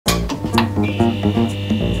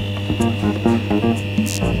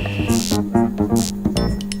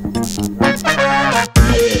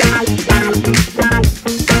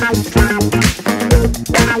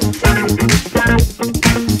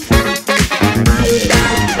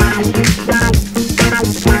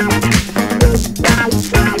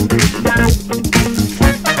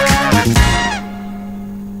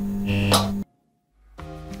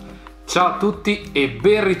Ciao a tutti e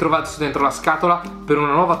ben ritrovati su Dentro la Scatola per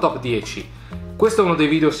una nuova top 10. Questo è uno dei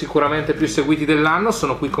video sicuramente più seguiti dell'anno,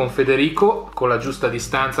 sono qui con Federico, con la giusta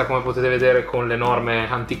distanza come potete vedere con le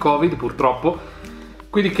norme anti-Covid purtroppo.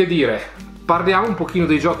 Quindi che dire, parliamo un pochino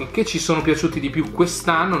dei giochi che ci sono piaciuti di più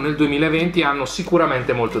quest'anno, nel 2020, anno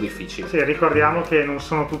sicuramente molto difficile. Sì, ricordiamo che non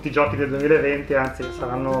sono tutti i giochi del 2020, anzi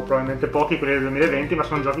saranno probabilmente pochi quelli del 2020, ma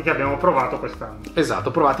sono giochi che abbiamo provato quest'anno.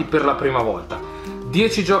 Esatto, provati per la prima volta.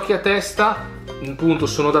 10 giochi a testa, appunto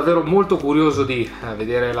sono davvero molto curioso di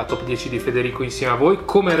vedere la top 10 di Federico insieme a voi.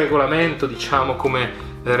 Come regolamento, diciamo come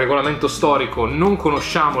regolamento storico, non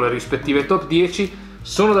conosciamo le rispettive top 10.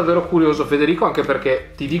 Sono davvero curioso, Federico, anche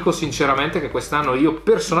perché ti dico sinceramente che quest'anno io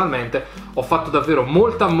personalmente ho fatto davvero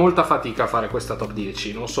molta fatica a fare questa top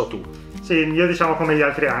 10, non so tu. Sì, io diciamo come gli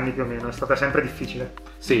altri anni più o meno, è stata sempre difficile.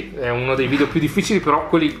 Sì, è uno dei video più difficili, però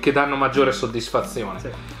quelli che danno maggiore soddisfazione. Sì.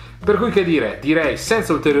 Per cui che dire, direi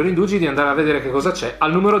senza ulteriori indugi di andare a vedere che cosa c'è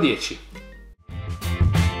al numero 10.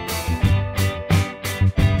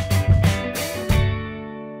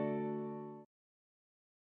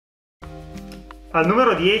 Al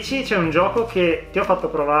numero 10 c'è un gioco che ti ho fatto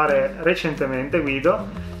provare recentemente, Guido.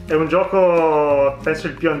 È un gioco, penso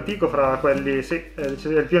il più antico fra quelli, sì, è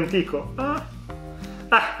il più antico.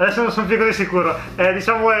 Adesso non sono più così sicuro.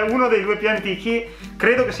 Diciamo è uno dei due più antichi,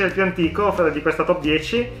 credo che sia il più antico di questa top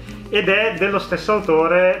 10, ed è dello stesso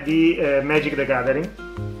autore di Magic the Gathering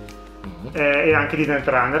e anche di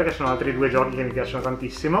Dentro, che sono altri due giochi che mi piacciono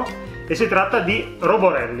tantissimo, e si tratta di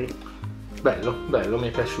Roborelli. Bello, mi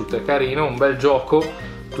è piaciuto, è carino, un bel gioco,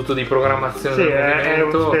 tutto di programmazione del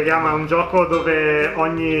movimento. Spieghiamo, è un gioco dove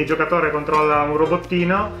ogni giocatore controlla un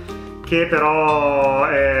robottino che però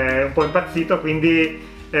è un po' impazzito, quindi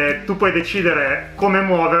tu puoi decidere come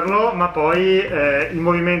muoverlo, ma poi il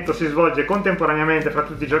movimento si svolge contemporaneamente fra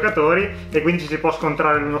tutti i giocatori e quindi ci si può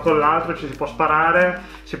scontrare l'uno con l'altro, ci si può sparare,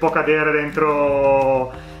 si può cadere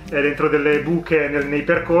dentro delle buche nei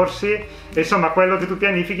percorsi, e insomma quello che tu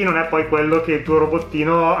pianifichi non è poi quello che il tuo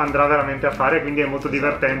robottino andrà veramente a fare, quindi è molto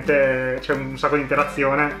divertente, c'è un sacco di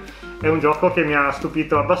interazione, è un gioco che mi ha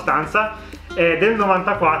stupito abbastanza. È del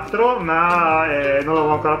 94, ma non l'avevo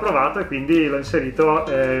ancora provato e quindi l'ho inserito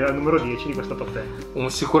al numero 10 di questa top 10.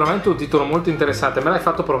 Sicuramente un titolo molto interessante, me l'hai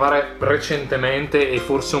fatto provare recentemente e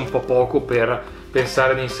forse un po' poco per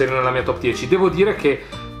pensare di inserirlo nella mia top 10. Devo dire che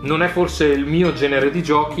non è forse il mio genere di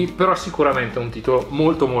giochi, però sicuramente è un titolo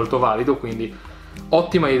molto valido, quindi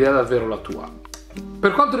ottima idea davvero la tua.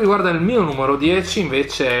 Per quanto riguarda il mio numero 10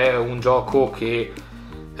 invece è un gioco che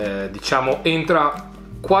diciamo entra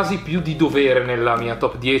quasi più di dovere nella mia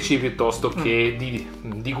top 10 piuttosto che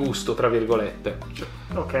di gusto, tra virgolette.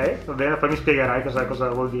 Ok, va bene, poi mi spiegherai cosa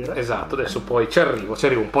vuol dire. Esatto, adesso poi ci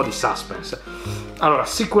arrivo un po' di suspense. Allora,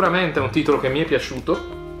 sicuramente è un titolo che mi è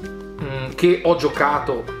piaciuto, che ho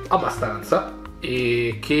giocato abbastanza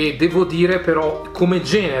e che devo dire però come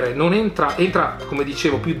genere non entra come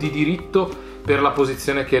dicevo più di diritto per la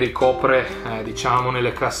posizione che ricopre diciamo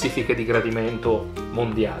nelle classifiche di gradimento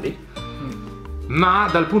mondiali, ma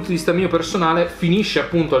dal punto di vista mio personale finisce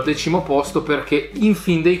appunto al 10° posto perché in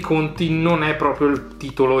fin dei conti non è proprio il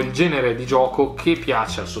titolo, il genere di gioco che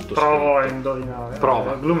piace al sottoscritto. Provo a indovinare.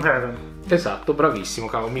 Prova. GLOOMHAVEN. Esatto, bravissimo,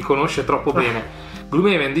 cavolo, mi conosce troppo bene.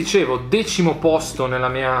 GLOOMHAVEN, dicevo, 10° posto nella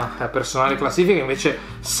mia personale classifica, invece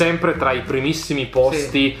sempre tra i primissimi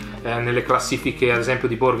posti nelle classifiche ad esempio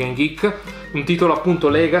di Board Game Geek. Un titolo appunto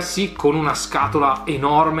Legacy con una scatola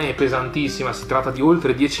enorme e pesantissima, si tratta di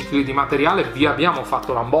oltre 10 kg di materiale, vi abbiamo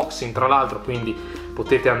fatto l'unboxing tra l'altro, quindi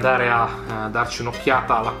potete andare a darci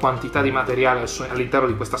un'occhiata alla quantità di materiale all'interno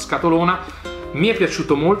di questa scatolona. Mi è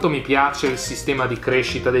piaciuto molto, mi piace il sistema di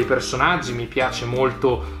crescita dei personaggi, mi piace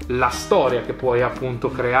molto la storia che puoi appunto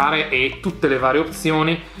creare e tutte le varie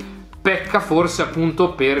opzioni. Pecca forse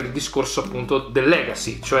appunto per il discorso appunto del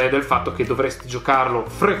legacy, cioè del fatto che dovresti giocarlo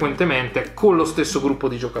frequentemente con lo stesso gruppo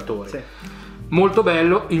di giocatori. Sì. Molto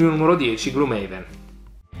bello, il mio numero 10, GLOOMHAVEN.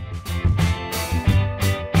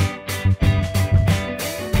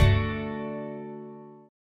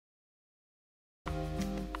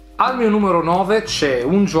 Al mio numero 9 c'è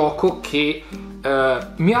un gioco che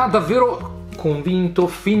mi ha davvero convinto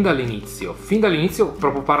fin dall'inizio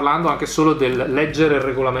proprio parlando anche solo del leggere il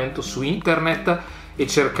regolamento su internet e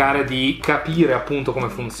cercare di capire appunto come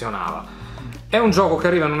funzionava. È un gioco che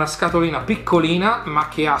arriva in una scatolina piccolina ma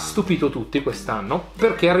che ha stupito tutti quest'anno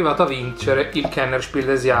perché è arrivato a vincere il Kennerspiel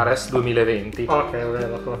des Jahres 2020. Ok,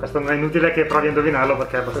 vabbè, questo non è inutile che provi a indovinarlo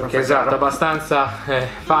perché è abbastanza esatto, abbastanza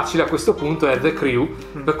facile a questo punto. È The Crew,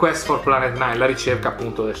 The Quest for Planet 9, la ricerca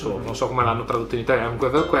appunto, adesso non so come l'hanno tradotto in italiano,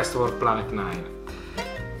 comunque The Quest for Planet 9.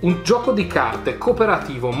 un gioco di carte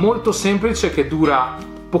cooperativo molto semplice che dura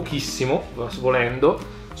pochissimo,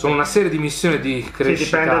 volendo. Sono una serie di missioni di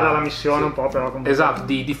crescita. Sì, dipende dalla missione un po', però comunque. Esatto,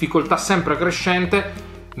 di difficoltà sempre crescente.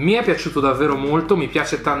 Mi è piaciuto davvero molto, mi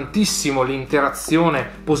piace tantissimo l'interazione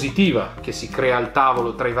positiva che si crea al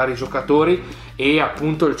tavolo tra i vari giocatori e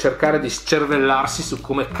appunto il cercare di scervellarsi su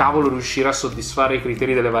come cavolo riuscire a soddisfare i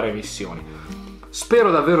criteri delle varie missioni. Spero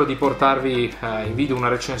davvero di portarvi in video una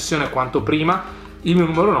recensione quanto prima. Il mio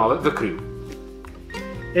numero 9, The Crew.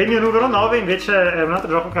 E il mio numero 9 invece è un altro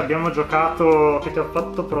gioco che abbiamo giocato, che ti ho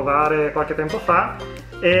fatto provare qualche tempo fa,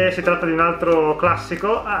 e si tratta di un altro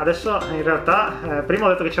classico. Adesso in realtà prima ho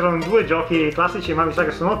detto che c'erano 2 giochi classici, ma mi sa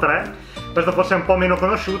che sono 3. Questo forse è un po' meno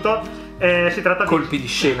conosciuto. Si tratta Colpi di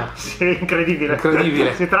scena. Sì, incredibile.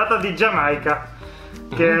 Si tratta di Giamaica,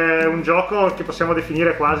 che è un gioco che possiamo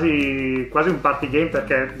definire quasi un party game,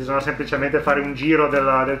 perché bisogna semplicemente fare un giro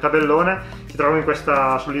del tabellone. Si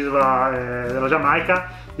trova sull'isola della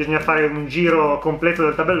Giamaica. Bisogna fare un giro completo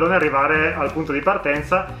del tabellone e arrivare al punto di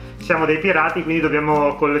partenza. Siamo dei pirati, quindi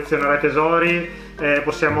dobbiamo collezionare tesori,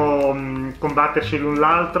 possiamo combatterci l'un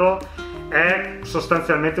l'altro. È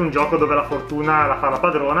sostanzialmente un gioco dove la fortuna la fa la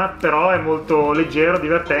padrona, però è molto leggero,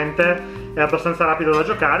 divertente, è abbastanza rapido da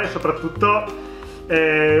giocare e soprattutto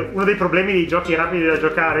uno dei problemi dei giochi rapidi da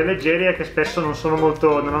giocare e leggeri è che spesso non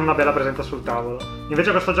hanno una bella presenza sul tavolo.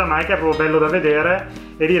 Invece questo Giamaica è proprio bello da vedere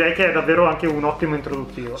e direi che è davvero anche un ottimo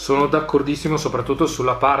introduttivo. Sono d'accordissimo soprattutto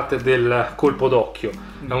sulla parte del colpo d'occhio.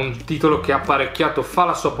 È un titolo che apparecchiato fa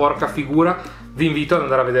la sua porca figura. Vi invito ad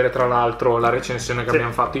andare a vedere tra l'altro la recensione che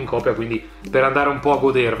abbiamo fatto in copia, quindi per andare un po' a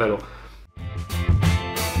godervelo.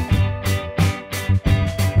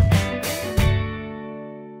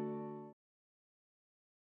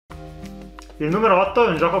 Il numero 8 è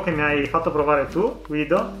un gioco che mi hai fatto provare tu,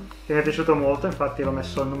 Guido, che mi è piaciuto molto, infatti l'ho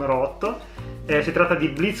messo al numero 8. Si tratta di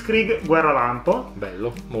BLITZKRIEG, GUERRA LAMPO.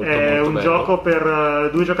 Bello, molto È molto un bello. Gioco per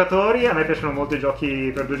 2 giocatori, a me piacciono molto i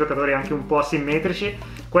giochi per 2 giocatori anche un po' asimmetrici.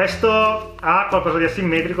 Questo ha qualcosa di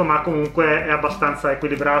asimmetrico, ma comunque è abbastanza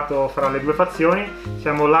equilibrato fra le 2 fazioni.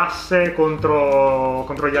 Siamo l'asse contro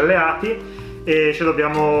gli alleati e ci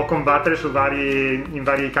dobbiamo combattere in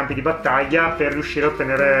vari campi di battaglia per riuscire a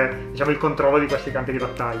ottenere, diciamo, il controllo di questi campi di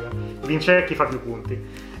battaglia. Vince chi fa più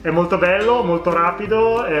punti. È molto bello, molto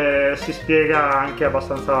rapido, si spiega anche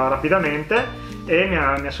abbastanza rapidamente e mi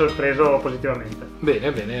ha sorpreso positivamente.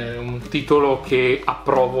 Bene, bene, è un titolo che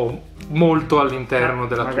approvo molto all'interno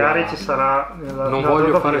della magari tua... ci sarà non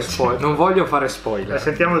voglio fare spoiler.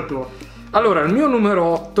 Sentiamo il tuo. Allora, il mio numero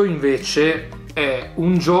 8 invece è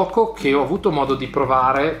un gioco che ho avuto modo di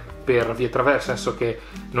provare per vie traverse, nel senso che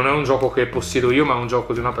non è un gioco che possiedo io, ma è un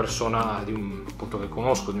gioco di una persona, appunto, che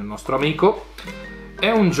conosco, di un nostro amico. È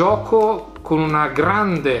un gioco con una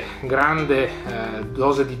grande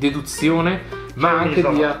dose di deduzione, ma anche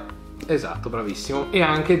di... Esatto, bravissimo. E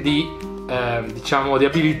anche di, diciamo, di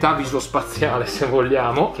abilità visuospaziale, se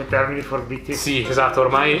vogliamo. Che termini forbiti. Sì, esatto,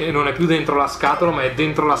 ormai non è più dentro la scatola, ma è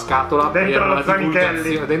dentro la scatola dentro la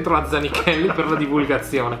Zanichelli. Dentro la Zanichelli per la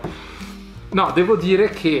divulgazione. No, devo dire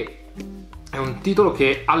che è un titolo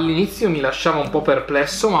che all'inizio mi lasciava un po'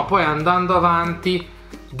 perplesso, ma poi andando avanti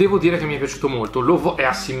devo dire che mi è piaciuto molto. È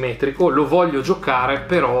asimmetrico, lo voglio giocare,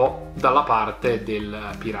 però dalla parte del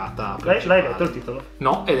pirata principale. L'hai detto il titolo?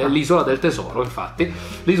 No, è l'Isola del Tesoro, infatti.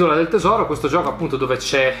 L'Isola del Tesoro è questo gioco appunto dove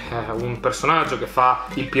c'è un personaggio che fa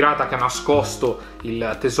il pirata che ha nascosto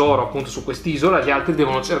il tesoro appunto su quest'isola. Gli altri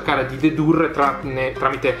devono cercare di dedurre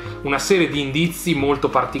tramite una serie di indizi molto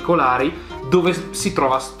particolari dove si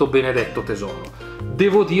trova sto benedetto tesoro.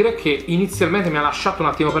 Devo dire che inizialmente mi ha lasciato un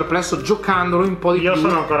attimo perplesso, giocandolo un po' di più. Io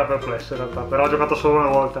sono ancora perplesso in realtà, però ho giocato solo una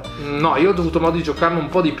volta. No, io ho dovuto modo di giocarlo un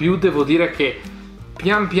po' di più. Devo dire che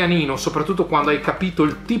pian pianino, soprattutto quando hai capito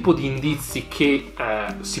il tipo di indizi che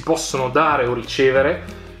si possono dare o ricevere,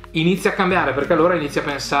 inizia a cambiare, perché allora inizi a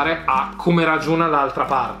pensare a come ragiona l'altra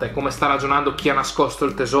parte, come sta ragionando chi ha nascosto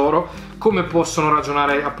il tesoro, come possono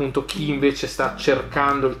ragionare appunto chi invece sta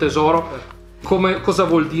cercando il tesoro, cosa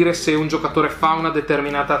vuol dire se un giocatore fa una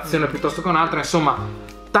determinata azione piuttosto che un'altra. Insomma,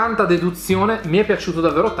 tanta deduzione. Mi è piaciuto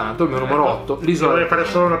davvero tanto. Il mio numero 8, l'Isola. Vorrei fare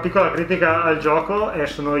solo una piccola critica al gioco, e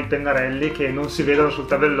sono i pennarelli che non si vedono sul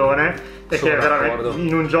tabellone, e che è veramente,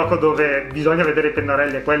 in un gioco dove bisogna vedere i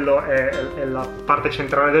pennarelli, e quello è la parte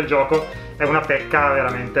centrale del gioco, è una pecca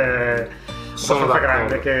veramente abbastanza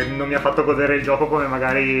grande, che non mi ha fatto godere il gioco come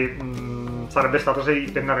magari sarebbe stato se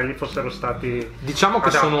i pennarelli fossero stati, diciamo,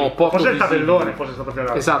 che sono poco forse visibili. Il tabellone fosse stato più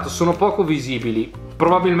adatto. Esatto, sono poco visibili.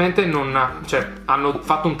 Probabilmente hanno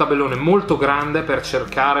fatto un tabellone molto grande per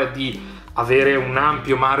cercare di avere un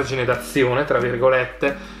ampio margine d'azione, tra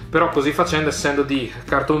virgolette, però così facendo, essendo di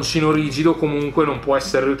cartoncino rigido, comunque non può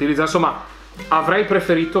essere riutilizzato. Insomma, avrei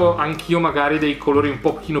preferito anch'io magari dei colori un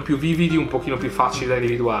pochino più vividi, un pochino più facili da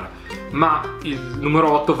individuare, ma il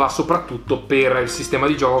numero 8 va soprattutto per il sistema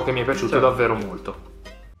di gioco che mi è piaciuto davvero molto.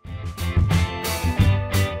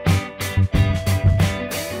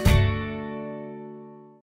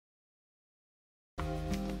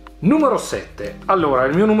 Numero 7. Allora,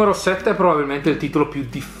 il mio numero 7 è probabilmente il titolo più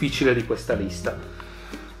difficile di questa lista.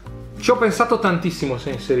 Ci ho pensato tantissimo se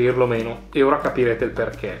inserirlo o meno e ora capirete il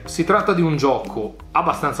perché. Si tratta di un gioco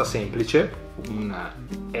abbastanza semplice, un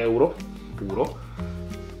euro puro,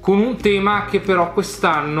 con un tema che però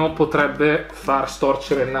quest'anno potrebbe far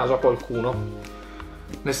storcere il naso a qualcuno.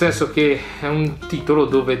 Nel senso che è un titolo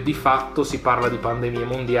dove di fatto si parla di pandemie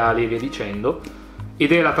mondiali e via dicendo,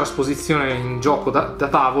 ed è la trasposizione in gioco da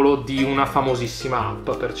tavolo di una famosissima app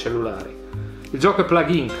per cellulari. Il gioco è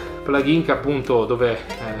Plague Inc. Appunto, dove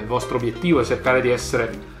il vostro obiettivo è cercare di essere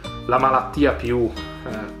la malattia più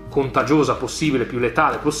contagiosa possibile, più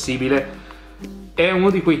letale possibile. È uno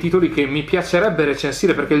di quei titoli che mi piacerebbe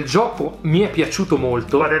recensire perché il gioco mi è piaciuto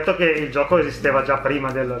molto. Va detto che il gioco esisteva già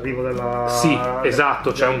prima dell'arrivo della... Sì,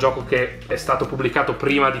 esatto, c'è un gioco che è stato pubblicato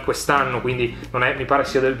prima di quest'anno, quindi non è, mi pare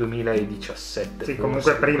sia del 2017. Sì,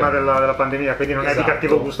 comunque prima della pandemia, quindi non è di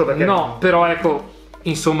cattivo gusto perché... No, però ecco,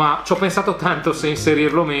 insomma, ci ho pensato tanto se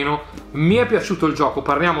inserirlo o meno. Mi è piaciuto il gioco,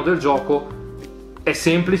 parliamo del gioco, è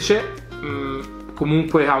semplice,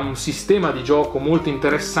 comunque ha un sistema di gioco molto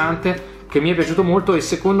interessante che mi è piaciuto molto e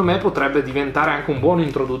secondo me potrebbe diventare anche un buon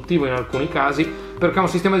introduttivo in alcuni casi, perché ha un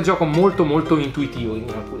sistema di gioco molto molto intuitivo in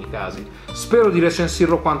alcuni casi. Spero di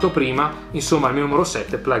recensirlo quanto prima. Insomma, il mio numero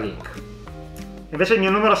 7 è Plague Inc. Invece il mio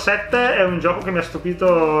numero 7 è un gioco che mi ha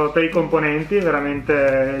stupito per i componenti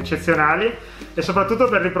veramente eccezionali e soprattutto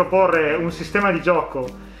per riproporre un sistema di gioco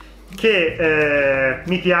che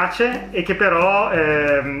mi piace e che però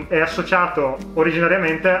è associato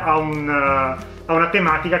originariamente a una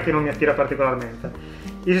tematica che non mi attira particolarmente.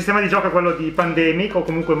 Il sistema di gioco è quello di Pandemic, o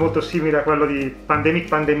comunque molto simile a quello di Pandemic,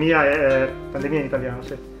 pandemia in italiano,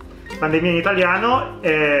 sì. Pandemia in italiano,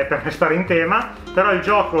 per restare in tema, però il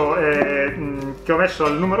gioco che ho messo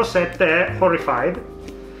al numero 7 è Horrified,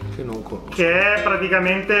 che non conosco, che è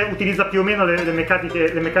praticamente utilizza più o meno le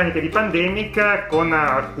meccaniche di Pandemic con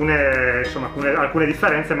alcune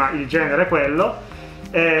differenze, ma il genere è quello,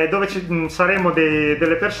 dove saremo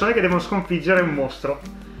delle persone che devono sconfiggere un mostro.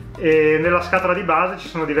 E nella scatola di base ci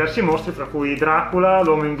sono diversi mostri, fra cui Dracula,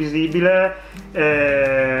 l'uomo invisibile,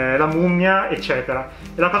 la mummia, eccetera.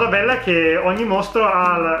 E la cosa bella è che ogni mostro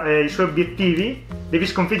ha i suoi obiettivi, devi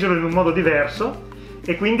sconfiggerlo in un modo diverso,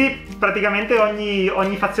 e quindi praticamente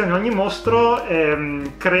ogni fazione, ogni mostro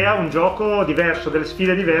crea un gioco diverso, delle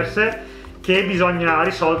sfide diverse che bisogna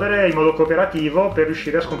risolvere in modo cooperativo per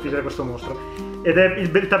riuscire a sconfiggere questo mostro. Ed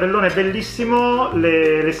il tabellone è bellissimo,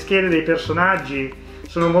 le schede dei personaggi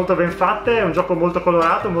sono molto ben fatte, è un gioco molto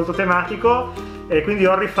colorato, molto tematico, e quindi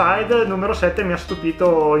Horrified numero 7 mi ha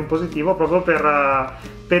stupito in positivo proprio per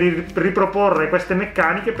riproporre queste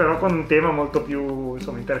meccaniche, però con un tema molto più,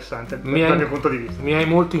 insomma, interessante dal mio punto di vista. Mi hai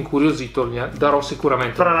molto incuriosito, darò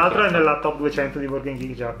sicuramente. Tra l'altro è nella top 200 di Board Game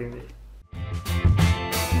Geek già, quindi...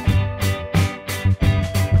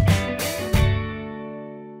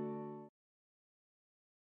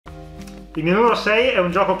 Il mio numero 6 è un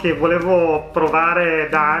gioco che volevo provare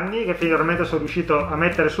da anni, che finalmente sono riuscito a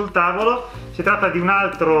mettere sul tavolo. Si tratta di un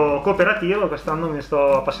altro cooperativo, quest'anno mi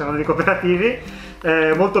sto appassionando di cooperativi,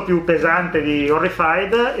 molto più pesante di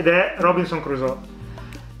Horrified, ed è Robinson Crusoe.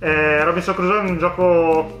 Robinson Crusoe è un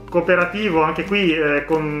gioco cooperativo, anche qui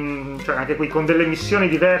con delle missioni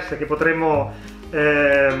diverse che potremmo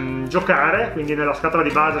giocare, quindi nella scatola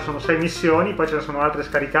di base sono 6 missioni, poi ce ne sono altre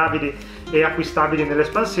scaricabili e acquistabili nelle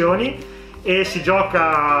espansioni, e si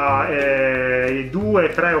gioca 2,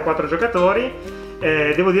 3 o 4 giocatori.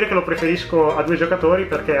 Devo dire che lo preferisco a 2 giocatori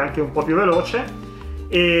perché è anche un po' più veloce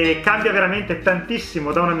e cambia veramente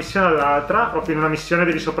tantissimo da una missione all'altra. Proprio in una missione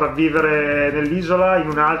devi sopravvivere nell'isola, in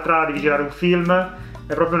un'altra devi girare un film,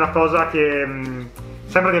 è proprio una cosa che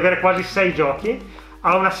sembra di avere quasi 6 giochi.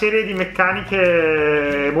 Ha una serie di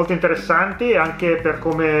meccaniche molto interessanti anche per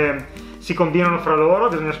come si combinano fra loro.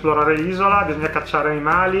 Bisogna esplorare l'isola, bisogna cacciare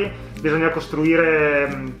animali, bisogna costruire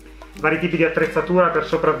vari tipi di attrezzatura per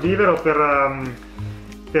sopravvivere o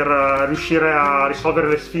per riuscire a risolvere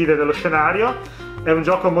le sfide dello scenario. È un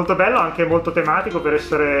gioco molto bello, anche molto tematico per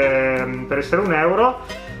essere un euro.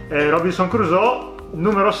 Robinson Crusoe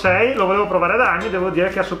numero 6 lo volevo provare da anni e devo dire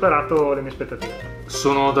che ha superato le mie aspettative.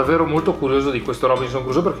 Sono davvero molto curioso di questo Robinson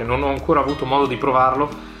Crusoe perché non ho ancora avuto modo di provarlo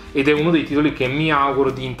ed è uno dei titoli che mi auguro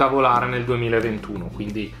di intavolare nel 2021,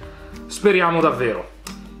 quindi speriamo davvero.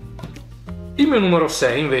 Il mio numero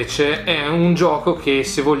 6 invece è un gioco che,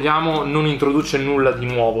 se vogliamo, non introduce nulla di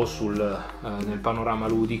nuovo nel panorama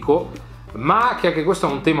ludico, ma che anche questo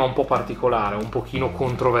ha un tema un po' particolare, un pochino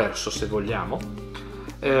controverso se vogliamo.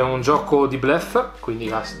 È un gioco di bluff,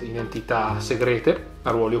 quindi a identità segrete,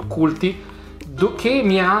 a ruoli occulti, che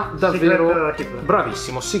mi ha davvero...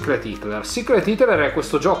 Bravissimo, Secret Hitler. Secret Hitler è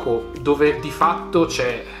questo gioco dove di fatto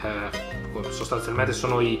c'è... sostanzialmente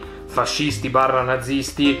sono i fascisti barra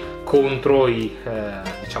nazisti contro i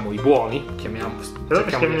buoni, chiamiamo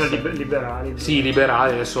liberali. Sì,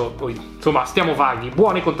 liberali, adesso insomma stiamo vaghi,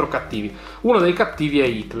 buoni contro cattivi. Uno dei cattivi è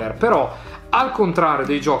Hitler, però al contrario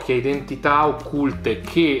dei giochi a identità occulte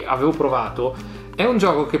che avevo provato, è un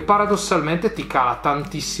gioco che paradossalmente ti cala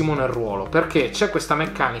tantissimo nel ruolo, perché c'è questa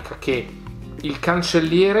meccanica che il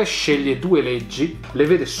cancelliere sceglie 2 leggi, le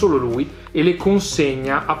vede solo lui e le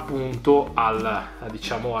consegna appunto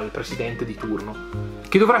al presidente di turno,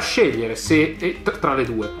 che dovrà scegliere tra le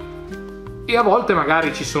 2. E a volte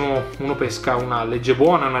magari uno pesca una legge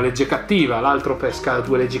buona, una legge cattiva, l'altro pesca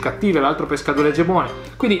 2 leggi cattive, l'altro pesca 2 leggi buone.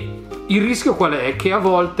 Quindi il rischio qual è? Che a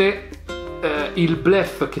volte il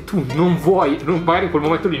bluff che tu magari in quel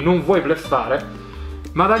momento lì non vuoi bluffare,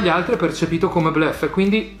 ma dagli altri è percepito come bluff, e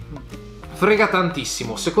quindi frega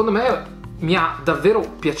tantissimo. Secondo me mi ha davvero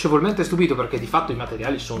piacevolmente stupito, perché di fatto i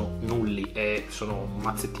materiali sono nulli, sono un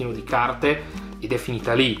mazzettino di carte ed è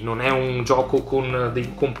finita lì, non è un gioco con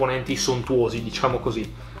dei componenti sontuosi, diciamo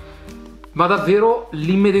così, ma davvero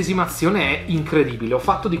l'immedesimazione è incredibile. Ho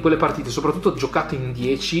fatto di quelle partite, soprattutto giocate in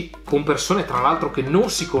 10 con persone tra l'altro che non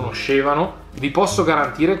si conoscevano, vi posso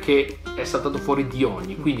garantire che è saltato fuori di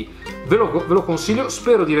ogni, quindi ve lo consiglio.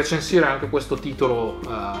 Spero di recensire anche questo titolo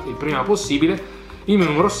il prima possibile. Il mio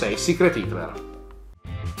numero 6, Secret Hitler.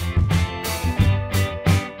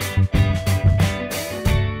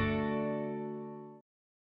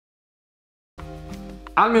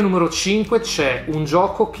 Al mio numero 5 c'è un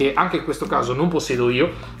gioco che anche in questo caso non possedo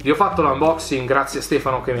io, vi ho fatto l'unboxing, grazie a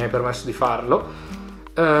Stefano che mi hai permesso di farlo.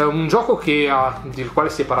 Un gioco del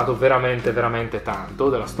quale si è parlato veramente veramente tanto,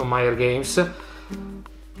 della Stone Meyer Games.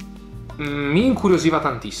 Mi incuriosiva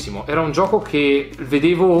tantissimo, era un gioco che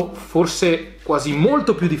vedevo forse quasi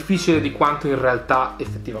molto più difficile di quanto in realtà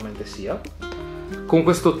effettivamente sia, con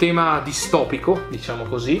questo tema distopico, diciamo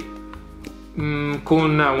così,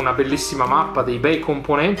 con una bellissima mappa, dei bei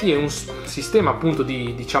componenti e un sistema appunto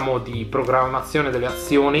di programmazione delle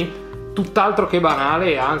azioni tutt'altro che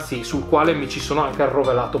banale, e anzi sul quale mi ci sono anche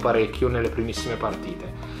arrovelato parecchio nelle primissime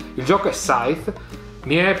partite. Il gioco è Scythe,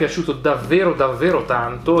 mi è piaciuto davvero davvero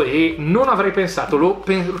tanto e non avrei pensato,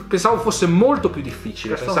 pensavo fosse molto più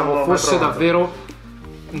difficile, pensavo fosse davvero,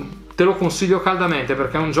 te lo consiglio caldamente,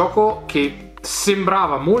 perché è un gioco che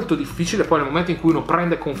sembrava molto difficile, poi nel momento in cui uno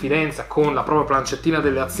prende confidenza con la propria plancettina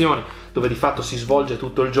delle azioni, dove di fatto si svolge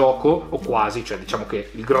tutto il gioco, o quasi, cioè diciamo che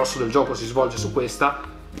il grosso del gioco si svolge su questa,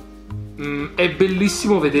 è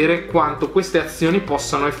bellissimo vedere quanto queste azioni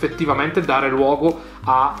possano effettivamente dare luogo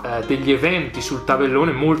a degli eventi sul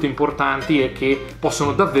tabellone molto importanti e che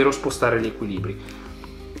possono davvero spostare gli equilibri.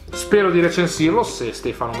 Spero di recensirlo, se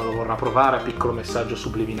Stefano me lo vorrà provare, piccolo messaggio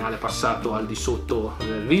subliminale passato al di sotto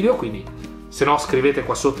del video, quindi se no scrivete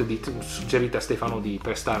qua sotto e suggerite a Stefano di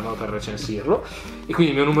prestarmelo per recensirlo. E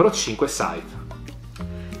quindi il mio numero 5 è Scythe.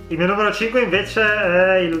 Il mio numero 5 invece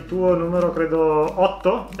è il tuo numero, credo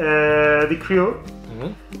 8, The Crew.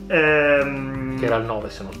 Che era il 9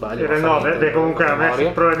 se non sbaglio. Era il 9, comunque a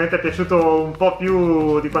me probabilmente è piaciuto un po'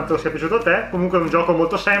 più di quanto sia piaciuto a te. Comunque è un gioco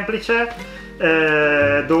molto semplice,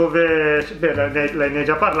 dove ne hai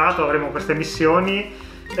già parlato, avremo queste missioni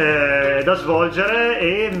da svolgere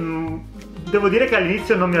e devo dire che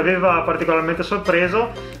all'inizio non mi aveva particolarmente sorpreso,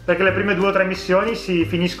 perché le prime 2 o 3 missioni si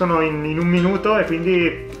finiscono in un minuto e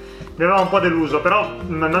quindi mi aveva un po' deluso, però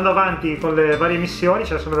andando avanti con le varie missioni,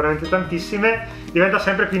 ce ne sono veramente tantissime, diventa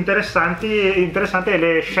sempre più interessante e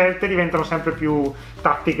le scelte diventano sempre più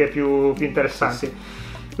tattiche, più interessanti. Sì.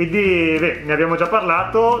 Quindi ne abbiamo già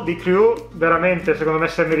parlato. The Crew veramente secondo me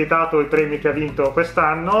si è meritato i premi che ha vinto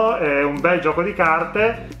quest'anno, è un bel gioco di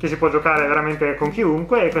carte che si può giocare veramente con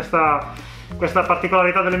chiunque, e questa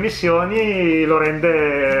particolarità delle missioni lo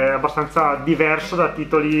rende abbastanza diverso da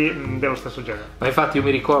titoli dello stesso genere. Ma infatti io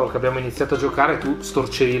mi ricordo che abbiamo iniziato a giocare, tu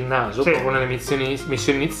storcevi il naso proprio nelle missioni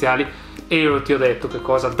iniziali, e io ti ho detto che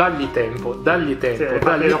cosa, dagli tempo,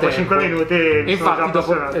 sì, dopo 5 minuti e infatti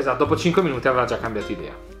dopo 5 minuti aveva già cambiato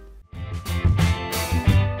idea.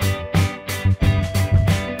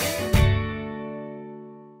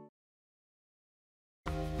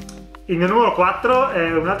 Il mio numero 4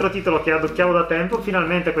 è un altro titolo che adocchiavo da tempo,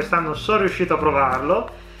 finalmente quest'anno sono riuscito a provarlo,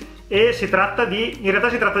 e in realtà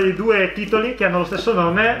si tratta di due titoli che hanno lo stesso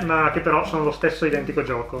nome ma che però sono lo stesso identico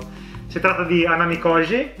gioco. Si tratta di Hanami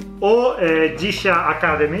Koji o Jisha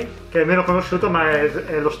Academy, che è meno conosciuto ma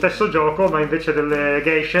è lo stesso gioco, ma invece delle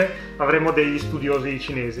geishe avremo degli studiosi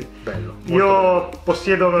cinesi. Bello. Io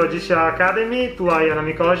possiedo Jisha Academy, tu hai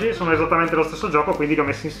Hanami Koji, sono esattamente lo stesso gioco, quindi li ho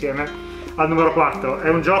messi insieme al numero 4. È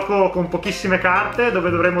un gioco con pochissime carte dove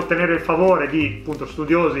dovremo ottenere il favore di appunto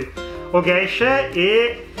studiosi o geishe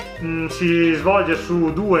e si svolge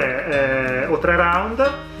su 2 o 3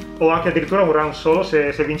 round, o anche addirittura un round solo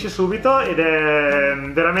se vinci subito, ed è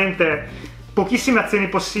veramente pochissime azioni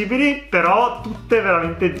possibili, però tutte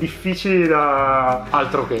veramente difficili da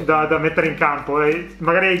mettere in campo. E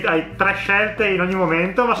magari hai 3 scelte in ogni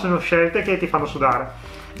momento, ma sono scelte che ti fanno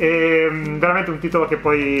sudare. È veramente un titolo che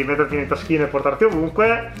puoi metterti nei taschini e portarti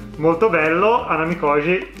ovunque, molto bello. Hanami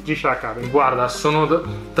Koji, Jisha Academy. Guarda, sono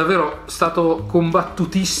davvero stato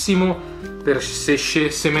combattutissimo per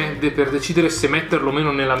decidere se metterlo o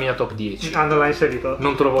meno nella mia top 10. Non l'hai inserito?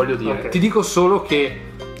 Non te lo voglio dire. Okay. Ti dico solo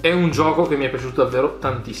che è un gioco che mi è piaciuto davvero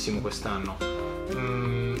tantissimo quest'anno.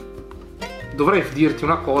 Dovrei dirti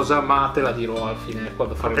una cosa, ma te la dirò alla fine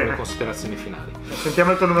quando faremo le considerazioni finali.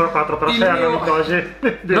 Sentiamo il tuo numero 4, però sei Hanami Koji.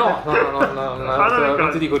 No, non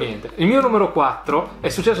ti dico niente. Il mio numero 4 è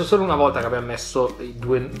successo solo una volta che abbiamo messo i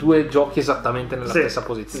due giochi esattamente nella stessa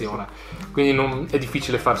posizione. Sì. Quindi è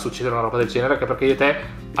difficile far succedere una roba del genere, anche perché io e te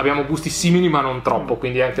abbiamo gusti simili ma non troppo,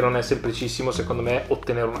 quindi anche non è semplicissimo secondo me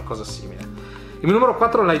ottenere una cosa simile. Il mio numero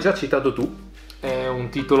 4 l'hai già citato tu. È un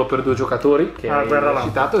titolo per 2 giocatori che hai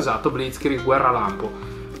citato, esatto, BLITZKRIEG, GUERRA, LAMPO.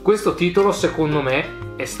 Questo titolo secondo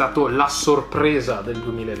me è stato la sorpresa del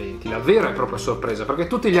 2020, la vera e propria sorpresa, perché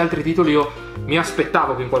tutti gli altri titoli io mi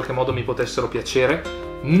aspettavo che in qualche modo mi potessero piacere.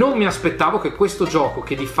 Non mi aspettavo che questo gioco,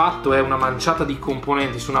 che di fatto è una manciata di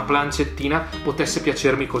componenti su una plancettina, potesse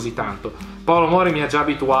piacermi così tanto. Paolo Mori mi ha già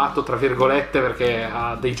abituato, tra virgolette, perché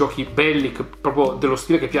ha dei giochi belli, proprio dello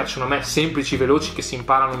stile che piacciono a me, semplici, veloci, che si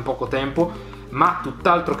imparano in poco tempo, ma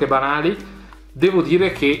tutt'altro che banali. Devo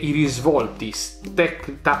dire che i risvolti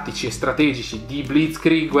tattici e strategici di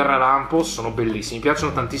BLITZKRIEG GUERRA LAMPO sono bellissimi. Mi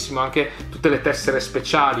piacciono tantissimo anche tutte le tessere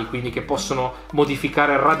speciali, quindi che possono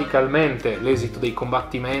modificare radicalmente l'esito dei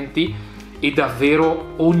combattimenti, e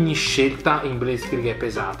davvero ogni scelta in BLITZKRIEG è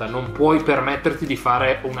pesata, non puoi permetterti di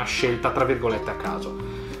fare una scelta tra virgolette a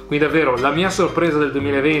caso. Quindi davvero la mia sorpresa del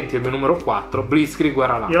 2020 è il mio numero 4, BLITZKRIEG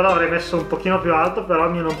GUERRA LAMPO. Io l'avrei messo un pochino più alto, però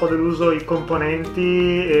mi hanno un po' deluso i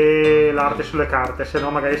componenti e l'arte sulle carte, se no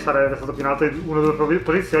magari sarebbe stato più in alto di 1 o 2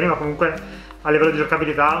 posizioni, ma comunque a livello di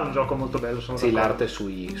giocabilità un gioco molto bello. Sì, l'arte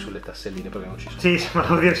sulle tasselline, perché non ci sono. Sì, ma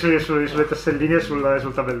devo dire sulle tasselline e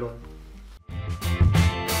sul tabellone.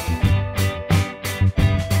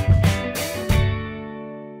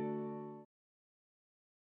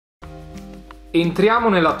 Entriamo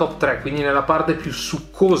nella top 3, quindi nella parte più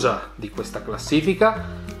succosa di questa classifica,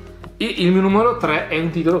 e il mio numero 3 è un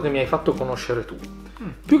titolo che mi hai fatto conoscere tu.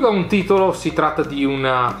 Più che un titolo si tratta di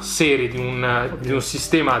una serie, di un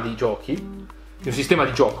sistema di giochi, di un sistema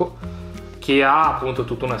di gioco che ha appunto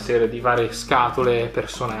tutta una serie di varie scatole,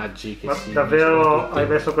 personaggi che davvero hai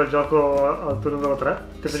messo quel gioco al tuo numero 3?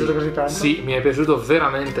 Ti è piaciuto così tanto? Sì, mi è piaciuto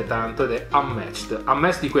veramente tanto, ed è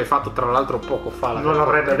Unmatched, di cui hai fatto tra l'altro poco fa non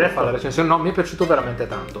l'avrebbe detto la recensione. No, mi è piaciuto veramente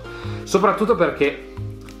tanto, soprattutto perché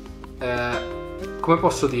come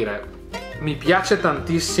posso dire, mi piace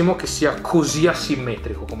tantissimo che sia così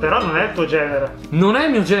asimmetrico come però non è il tuo genere. Non è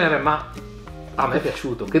il mio genere, ma a me è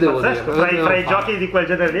piaciuto, che devo dire? Tra i giochi di quel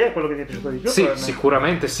genere lì è quello che ti è piaciuto di più? Sì,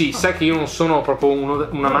 sicuramente sì. Sai che io non sono proprio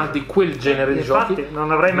un amante di quel genere di giochi. Infatti, non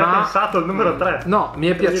avrei mai pensato al numero 3. No, mi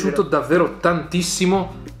è piaciuto davvero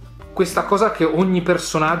tantissimo questa cosa che ogni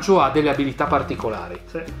personaggio ha delle abilità particolari,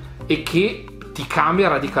 sì, e che ti cambia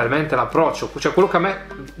radicalmente l'approccio. Cioè, quello che a me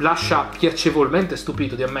lascia piacevolmente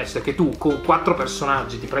stupito di Unmatched è che tu con 4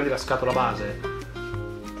 personaggi ti prendi la scatola base.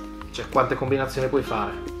 Cioè, quante combinazioni puoi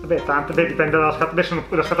fare? Tante, dipende dalla scatola.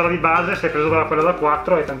 La scatola di base, se hai preso quella da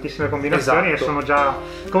 4, hai tantissime combinazioni, esatto, e sono già.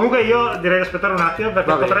 Comunque io direi di aspettare un attimo,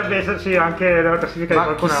 perché potrebbe esserci anche nella classifica di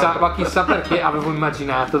qualcun altro. Ma chissà perché avevo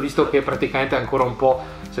immaginato, visto che praticamente ancora un po',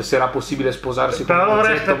 se era possibile sposarsi con un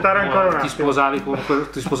dovrei aspettare ancora un attimo.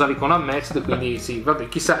 Ti sposavi con Unmatched, quindi sì, vabbè,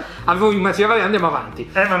 chissà, avevo immaginato, andiamo avanti.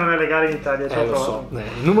 Ma non è legale in Italia, lo so.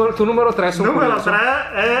 Tuo numero 3 sono numero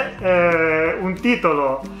 3 è un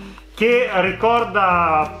titolo che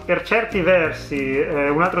ricorda per certi versi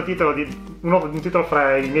un altro titolo, un titolo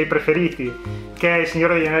fra i miei preferiti, che è Il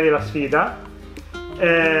Signore degli Anelli e la Sfida.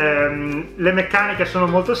 Le meccaniche sono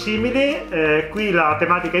molto simili, qui la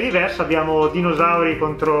tematica è diversa, abbiamo dinosauri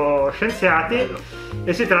contro scienziati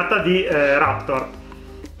e si tratta di Raptor.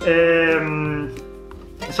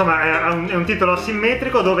 Insomma è un titolo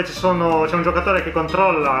asimmetrico dove c'è un giocatore che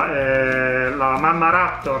controlla la mamma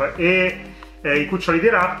Raptor e i cuccioli di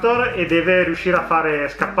Raptor e deve riuscire a fare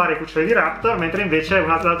scappare i cuccioli di Raptor, mentre invece un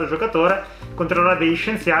altro giocatore controlla dei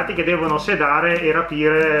scienziati che devono sedare e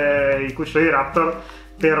rapire i cuccioli di Raptor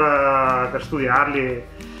per studiarli,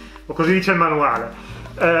 o così dice il manuale.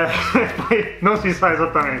 Poi non si sa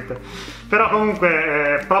esattamente, però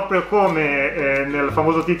comunque proprio come nel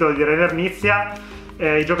famoso titolo di Re Vernizia,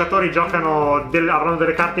 i giocatori avranno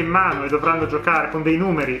delle carte in mano e dovranno giocare con dei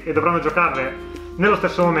numeri e dovranno giocarle nello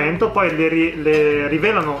stesso momento, poi le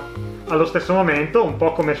rivelano allo stesso momento, un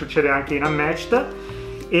po' come succede anche in Unmatched,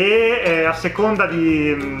 e a seconda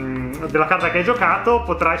della carta che hai giocato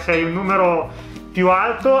se hai un numero più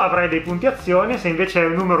alto avrai dei punti azione, se invece hai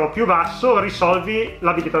un numero più basso risolvi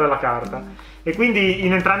l'abilità della carta, e quindi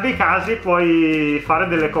in entrambi i casi puoi fare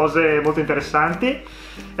delle cose molto interessanti.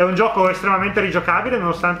 È un gioco estremamente rigiocabile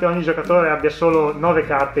nonostante ogni giocatore abbia solo 9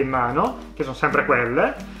 carte in mano, che sono sempre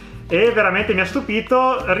quelle, e veramente mi ha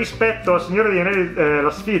stupito rispetto al Signore degli Anelli,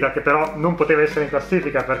 la sfida, che però non poteva essere in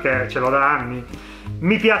classifica perché ce l'ho da anni.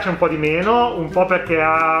 Mi piace un po' di meno, un po' perché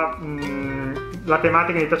ha la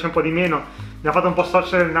tematica mi piace un po' di meno, mi ha fatto un po'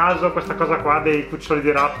 storcere il naso questa cosa qua dei cuccioli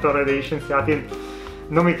di Raptor e degli scienziati.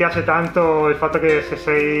 Non mi piace tanto il fatto che se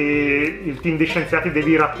sei il team di scienziati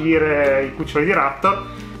devi rapire i cuccioli di Raptor,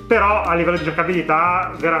 però a livello di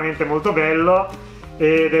giocabilità veramente molto bello,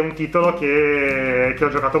 ed è un titolo che ho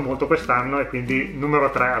giocato molto quest'anno, e quindi numero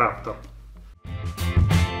 3 Raptor.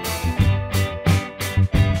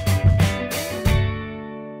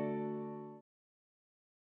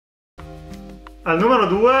 Al numero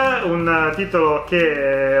 2 un titolo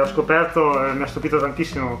che ho scoperto e mi ha stupito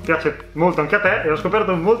tantissimo, piace molto anche a te, e l'ho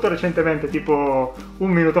scoperto molto recentemente, tipo un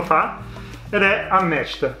minuto fa, ed è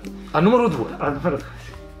Unmatched. Al numero 2? Al numero 2,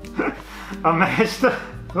 sì. Unmatched,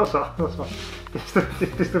 lo so,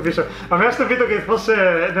 ti stupisce. A me ha stupito che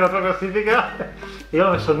fosse nella tua classifica, e io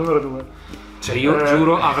l'ho messo al numero 2. Cioè io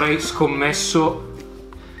giuro avrei scommesso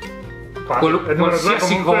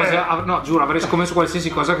qualsiasi comunque... cosa, no, giuro, avrei scommesso qualsiasi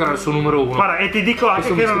cosa che era il suo numero 1. Guarda, e ti dico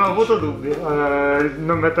anche che non ho avuto dubbi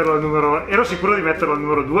non metterlo al numero... Ero sicuro di metterlo al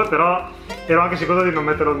numero 2, però ero anche sicuro di non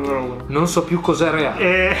metterlo al numero 1. Non so più cos'è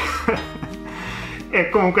reale. E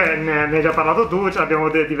comunque ne hai già parlato tu, cioè abbiamo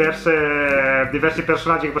diversi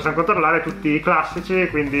personaggi che possiamo controllare, tutti classici,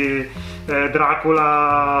 quindi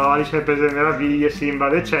Dracula, Alice nel Paese delle Meraviglie,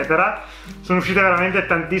 Sinbad, eccetera. Sono uscite veramente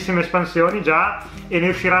tantissime espansioni già, e ne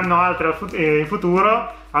usciranno altre in futuro.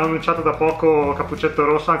 Hanno annunciato da poco Cappuccetto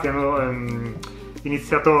Rosso, anche hanno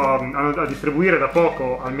iniziato a distribuire da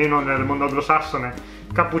poco, almeno nel mondo anglosassone,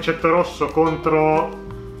 Cappuccetto Rosso contro...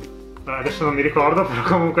 adesso non mi ricordo, però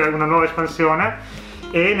comunque è una nuova espansione,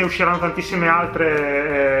 e ne usciranno tantissime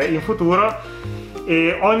altre in futuro,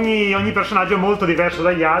 e ogni personaggio è molto diverso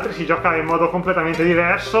dagli altri, si gioca in modo completamente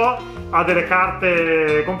diverso, ha delle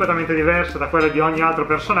carte completamente diverse da quelle di ogni altro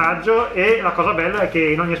personaggio, e la cosa bella è che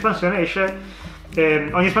in ogni espansione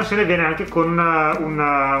ogni espansione viene anche con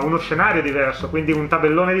uno scenario diverso, quindi un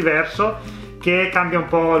tabellone diverso che cambia un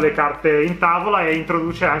po' le carte in tavola, e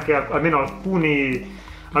introduce anche, almeno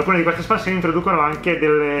alcune di queste espansioni introducono anche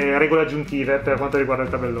delle regole aggiuntive per quanto riguarda il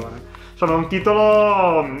tabellone. Insomma,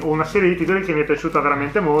 una serie di titoli che mi è piaciuta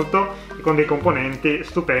veramente molto, e con dei componenti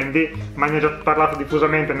stupendi, ma ne ho già parlato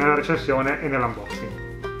diffusamente nella recensione e nell'unboxing.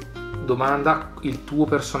 Domanda: il tuo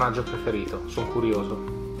personaggio preferito? Sono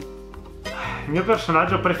curioso. Il mio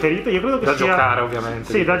personaggio preferito, io credo che da sia... Da giocare,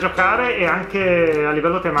 ovviamente. Sì, da giocare, e anche a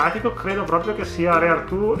livello tematico credo proprio che sia Re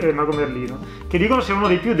Artù e Mago Merlino, che dicono sia uno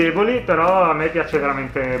dei più deboli, però a me piace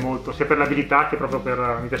veramente molto, sia per l'abilità che proprio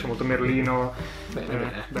mi piace molto Merlino.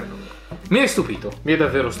 Bene. Bello. Mi è stupito, mi è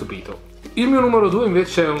davvero stupito. Il mio numero 2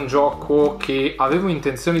 invece è un gioco che avevo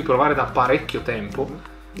intenzione di provare da parecchio tempo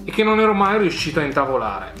e che non ero mai riuscito a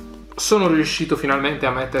intavolare. Sono riuscito finalmente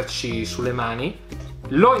a metterci sulle mani,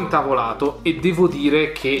 l'ho intavolato, e devo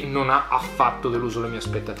dire che non ha affatto deluso le mie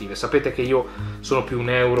aspettative. Sapete che io sono più un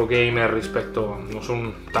Eurogamer non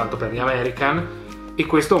sono tanto per gli American, e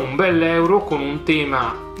questo è un bel euro con un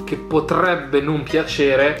tema che potrebbe non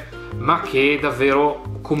piacere, ma che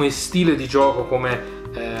davvero come stile di gioco, come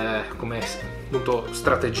appunto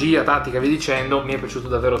strategia, tattica, via dicendo, mi è piaciuto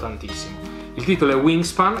davvero tantissimo. Il titolo è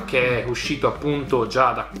Wingspan, che è uscito appunto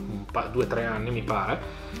già da 2 o 3 anni mi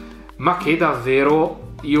pare, ma che davvero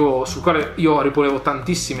sul quale io riponevo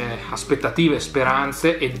tantissime aspettative e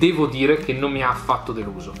speranze, e devo dire che non mi ha affatto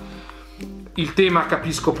deluso. il tema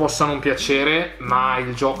capisco possa non piacere, ma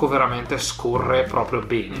il gioco veramente scorre proprio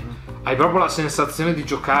bene. Hai proprio la sensazione di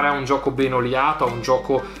giocare a un gioco ben oliato, a un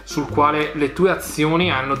gioco sul quale le tue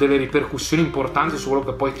azioni hanno delle ripercussioni importanti su quello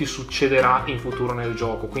che poi ti succederà in futuro nel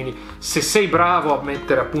gioco. Quindi se sei bravo a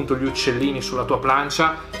mettere appunto gli uccellini sulla tua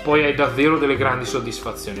plancia, poi hai davvero delle grandi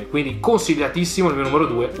soddisfazioni. Quindi consigliatissimo, il mio numero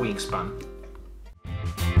 2, Wingspan.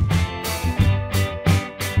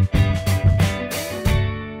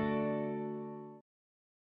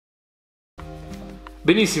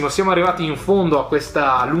 Benissimo, siamo arrivati in fondo a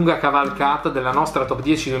questa lunga cavalcata della nostra top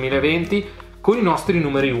 10 2020 con i nostri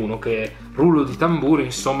numeri 1, che rullo di tamburi,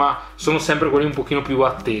 insomma, sono sempre quelli un pochino più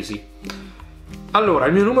attesi. Allora,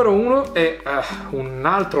 il mio numero 1 è un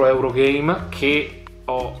altro Eurogame che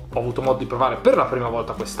ho avuto modo di provare per la prima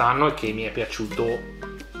volta quest'anno e che mi è piaciuto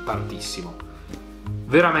tantissimo.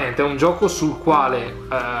 Veramente è un gioco sul quale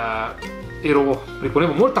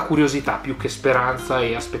riponevo molta curiosità più che speranza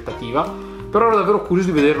e aspettativa, però ero davvero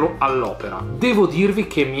curioso di vederlo all'opera. Devo dirvi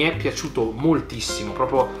che mi è piaciuto moltissimo,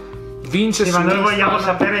 proprio vince sì, ma noi vogliamo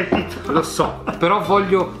sapere il titolo. Lo so, però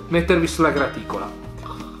voglio mettervi sulla graticola.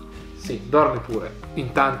 Sì, dormi pure,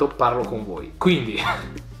 intanto parlo con voi. Quindi,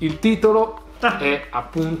 il titolo è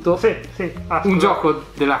appunto un gioco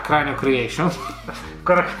della Cranio Creation.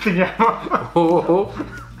 Ancora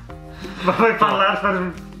continuiamo. Ma vuoi parlare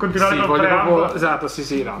per continuare col preambolo? Esatto,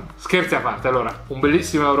 sì, no. Scherzi a parte, allora, un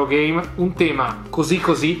bellissimo Eurogame, un tema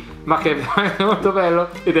così, ma che è veramente molto bello,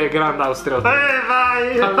 ed è Grand Austria Hotel.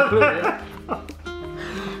 Vai! Allora,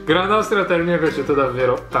 Grand Austria Hotel mi è piaciuto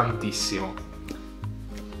davvero tantissimo.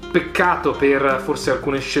 Peccato per forse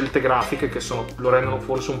alcune scelte grafiche che lo rendono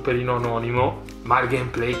forse un pelino anonimo, ma il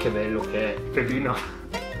gameplay che bello che è. Pelino.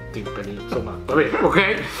 Insomma, vabbè,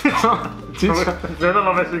 ok. Se non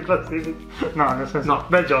l'ho messo in classifica. No, nel senso, no.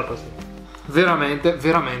 Bel gioco, sì.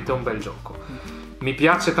 Veramente un bel gioco. Mi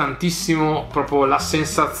piace tantissimo proprio la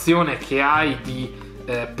sensazione che hai di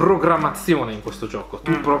programmazione in questo gioco.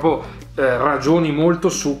 Tu proprio ragioni molto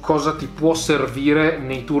su cosa ti può servire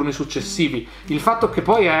nei turni successivi. Il fatto che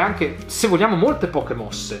poi hai anche, se vogliamo, molte poche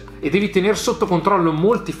mosse e devi tenere sotto controllo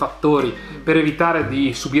molti fattori per evitare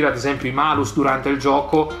di subire ad esempio i malus durante il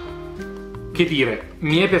gioco. Che dire,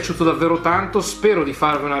 mi è piaciuto davvero tanto, spero di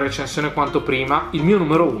farvi una recensione quanto prima. Il mio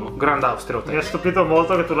numero 1, Grand Austria Hotel. Mi ha stupito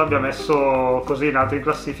molto che tu l'abbia messo così in alto in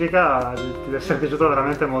classifica, ti deve essere piaciuto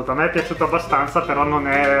veramente molto. A me è piaciuto abbastanza, però non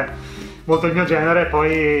è molto il mio genere,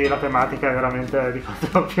 poi la tematica è veramente di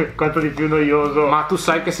quanto di più noioso. Ma tu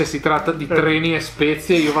sai che se si tratta di treni e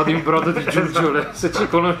spezie io vado in brodo di Giurgiole, se ci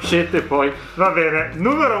conoscete poi. Va bene,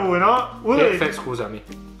 numero 1. Scusami,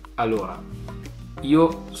 allora,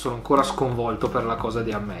 io sono ancora sconvolto per la cosa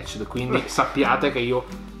di Unmatched, quindi sappiate che io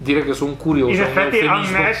dire che sono curioso. In effetti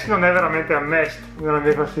Unmatched non è veramente Unmatched nella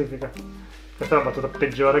mia classifica. Questa è la battuta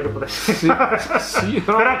peggiore che potessi fare. Sì,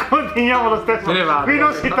 però continuiamo lo stesso. Qui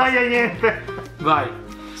non si taglia niente. Vai,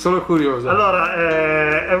 sono curioso. Allora,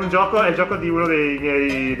 è il gioco di uno dei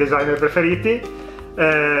miei designer preferiti.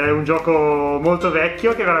 È un gioco molto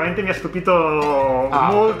vecchio che veramente mi ha stupito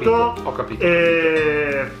molto. Ho capito.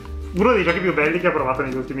 Uno dei giochi più belli che ho provato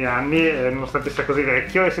negli ultimi anni, nonostante sia così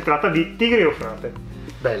vecchio, e si tratta di Tigri e Eufrate.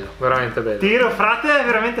 Bello, veramente bello. Tigri e Eufrate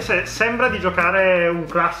veramente sembra di giocare un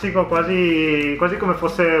classico quasi come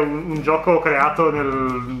fosse un gioco creato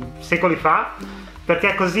secoli fa,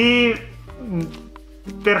 perché è così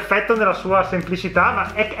perfetto nella sua semplicità,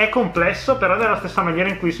 ma è complesso però nella stessa maniera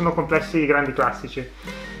in cui sono complessi i grandi classici.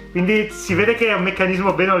 Quindi si vede che è un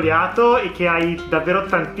meccanismo ben oliato e che hai davvero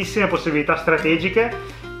tantissime possibilità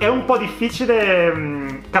strategiche. È un po'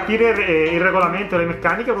 difficile capire il regolamento e le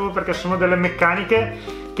meccaniche, proprio perché sono delle meccaniche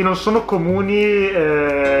che non sono comuni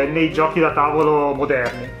nei giochi da tavolo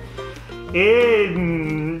moderni.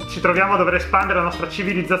 E ci troviamo a dover espandere la nostra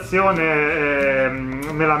civilizzazione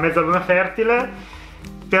nella mezzaluna fertile,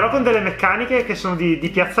 però con delle meccaniche che sono di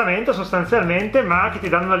piazzamento sostanzialmente, ma che ti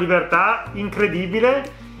danno una libertà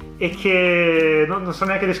incredibile e che non so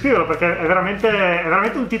neanche descriverlo, perché è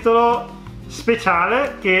veramente un titolo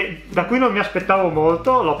speciale da cui non mi aspettavo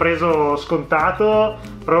molto. L'ho preso scontato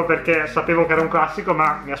proprio perché sapevo che era un classico,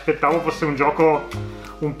 ma mi aspettavo fosse un gioco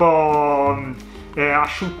un po'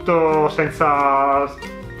 asciutto, senza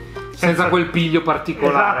quel piglio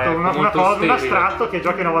particolare. Esatto, un astratto che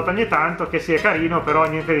giochi una volta ogni tanto, che sia carino, però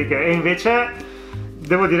niente di che. E invece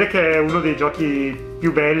devo dire che è uno dei giochi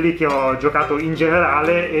più belli che ho giocato in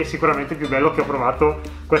generale e sicuramente più bello che ho provato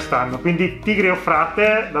quest'anno. Quindi Tigri e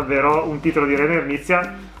Eufrate, davvero un titolo di Rainer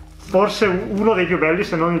Knizia, forse uno dei più belli,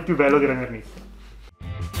 se non il più bello di Rainer Knizia.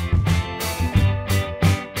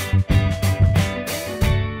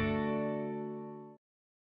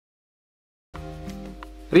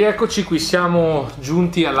 Rieccoci, qui siamo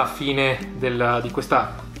giunti alla fine di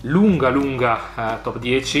questa lunga top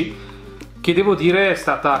 10 che devo dire è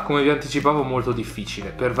stata, come vi anticipavo, molto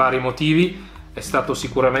difficile per vari motivi. È stato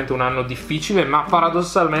sicuramente un anno difficile, ma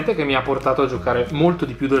paradossalmente che mi ha portato a giocare molto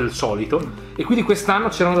di più del solito, e quindi quest'anno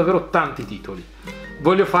c'erano davvero tanti titoli.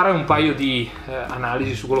 Voglio fare un paio di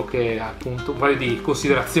analisi su quello che appunto, un paio di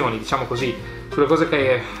considerazioni, diciamo così, sulle cose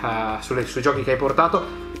che sui giochi che hai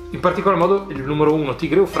portato. In particolar modo il numero 1,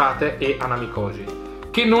 Tigre Eufrate, e Hanami Koji,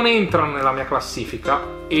 che non entrano nella mia classifica,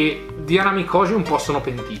 e di Hanami Koji un po' sono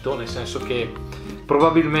pentito, nel senso che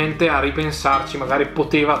probabilmente a ripensarci magari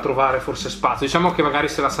poteva trovare forse spazio. Diciamo che magari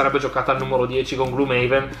se la sarebbe giocata al numero 10 con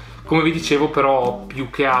Gloomhaven, come vi dicevo, però più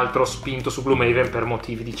che altro spinto su Gloomhaven per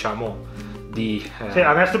motivi, diciamo, di... Sì,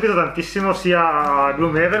 a me ha stupito tantissimo sia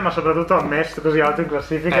Gloomhaven, ma soprattutto a me così alto in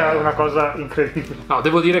classifica è una cosa incredibile. No,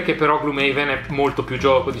 devo dire che però Gloomhaven è molto più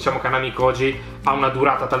gioco, diciamo che Hanami Koji ha una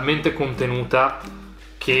durata talmente contenuta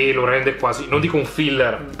che lo rende quasi, non dico un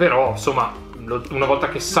filler, però insomma una volta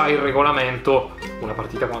che sai il regolamento, una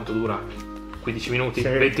partita quanto dura? 15 minuti? Sì,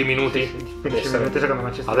 20 minuti? Sì, 15 minuti secondo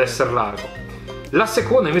me ci sta ad essere largo. La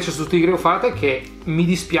seconda invece su Tigre Eufrate, che mi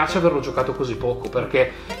dispiace averlo giocato così poco,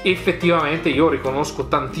 perché effettivamente io riconosco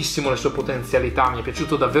tantissimo le sue potenzialità, mi è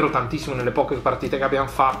piaciuto davvero tantissimo nelle poche partite che abbiamo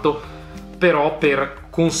fatto, però per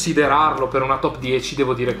considerarlo per una top 10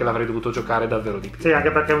 devo dire che l'avrei dovuto giocare davvero di più. Sì,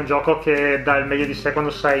 anche perché è un gioco che dà il meglio di sé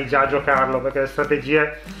quando sai già giocarlo, perché le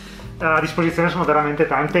strategie a disposizione sono veramente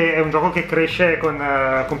tante, è un gioco che cresce con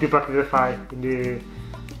più partite fai, quindi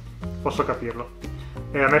posso capirlo.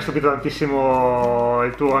 E a me è stupito tantissimo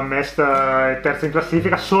il tuo Unmatched, terzo in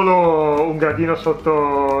classifica, solo un gradino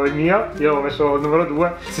sotto il mio. Io ho messo il numero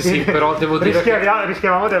 2. Sì, però devo dire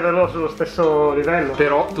rischiavamo di averlo sullo stesso livello.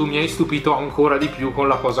 Però tu mi hai stupito ancora di più con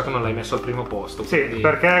la cosa che non l'hai messo al primo posto. Sì, quindi...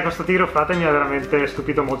 perché questo Tigre Eufrate mi ha veramente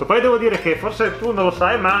stupito molto. Poi devo dire che forse tu non lo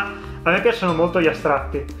sai, ma a me piacciono molto gli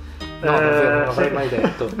astratti. No, davvero, non l'avrei mai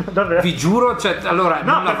detto. Davvero? Vi giuro, cioè, allora,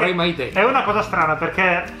 no, non l'avrei mai detto. È una cosa strana,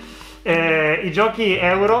 perché i giochi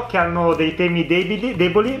euro che hanno dei temi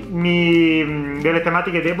deboli, delle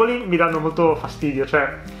tematiche deboli, mi danno molto fastidio.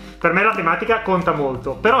 Cioè, per me la tematica conta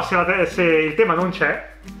molto, però se il tema non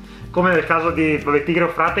c'è, come nel caso di Tigre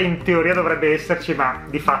Eufrate, in teoria dovrebbe esserci, ma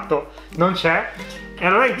di fatto non c'è, e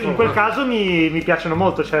allora in quel caso mi piacciono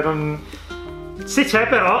molto. Cioè, se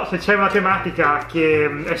c'è una tematica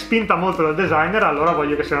che è spinta molto dal designer, allora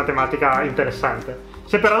voglio che sia una tematica interessante.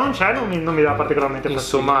 Se però non c'è, non mi dà particolarmente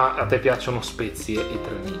fastidio. Insomma, a te piacciono spezie e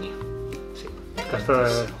trenini. Sì, questo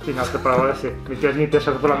è, in altre parole, sì. Mi piace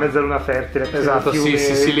proprio la mezzaluna fertile. Esatto, fiumi,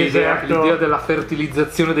 sì, l'idea della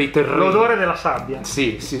fertilizzazione dei terreni. L'odore della sabbia.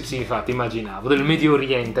 Sì, infatti immaginavo. Del Medio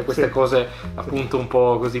Oriente, queste cose appunto un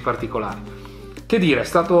po' così particolari. Che dire, è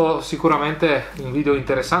stato sicuramente un video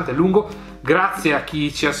interessante, lungo. Grazie a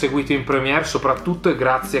chi ci ha seguito in premiere soprattutto, e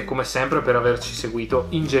grazie come sempre per averci seguito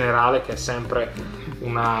in generale, che è sempre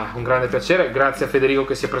un grande piacere. Grazie a Federico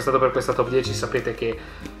che si è prestato per questa top 10, sapete che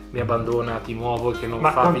mi abbandona di nuovo e che non fa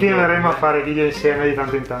video. Ma continueremo a fare video insieme di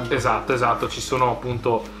tanto in tanto. Esatto, ci sono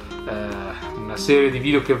appunto una serie di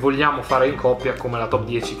video che vogliamo fare in coppia, come la top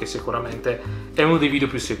 10, che sicuramente è uno dei video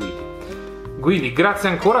più seguiti. Quindi grazie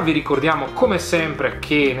ancora, vi ricordiamo come sempre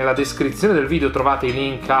che nella descrizione del video trovate i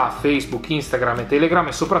link a Facebook, Instagram e Telegram,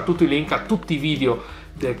 e soprattutto i link a tutti i video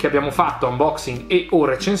che abbiamo fatto, unboxing e o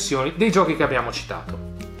recensioni dei giochi che abbiamo citato.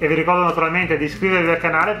 E vi ricordo naturalmente di iscrivervi al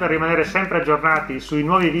canale per rimanere sempre aggiornati sui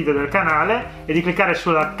nuovi video del canale, e di cliccare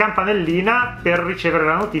sulla campanellina per ricevere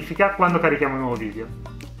la notifica quando carichiamo un nuovo video.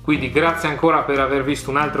 Quindi grazie ancora per aver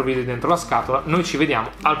visto un altro video dentro la scatola, noi ci vediamo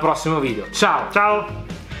al prossimo video, ciao!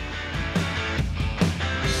 Ciao!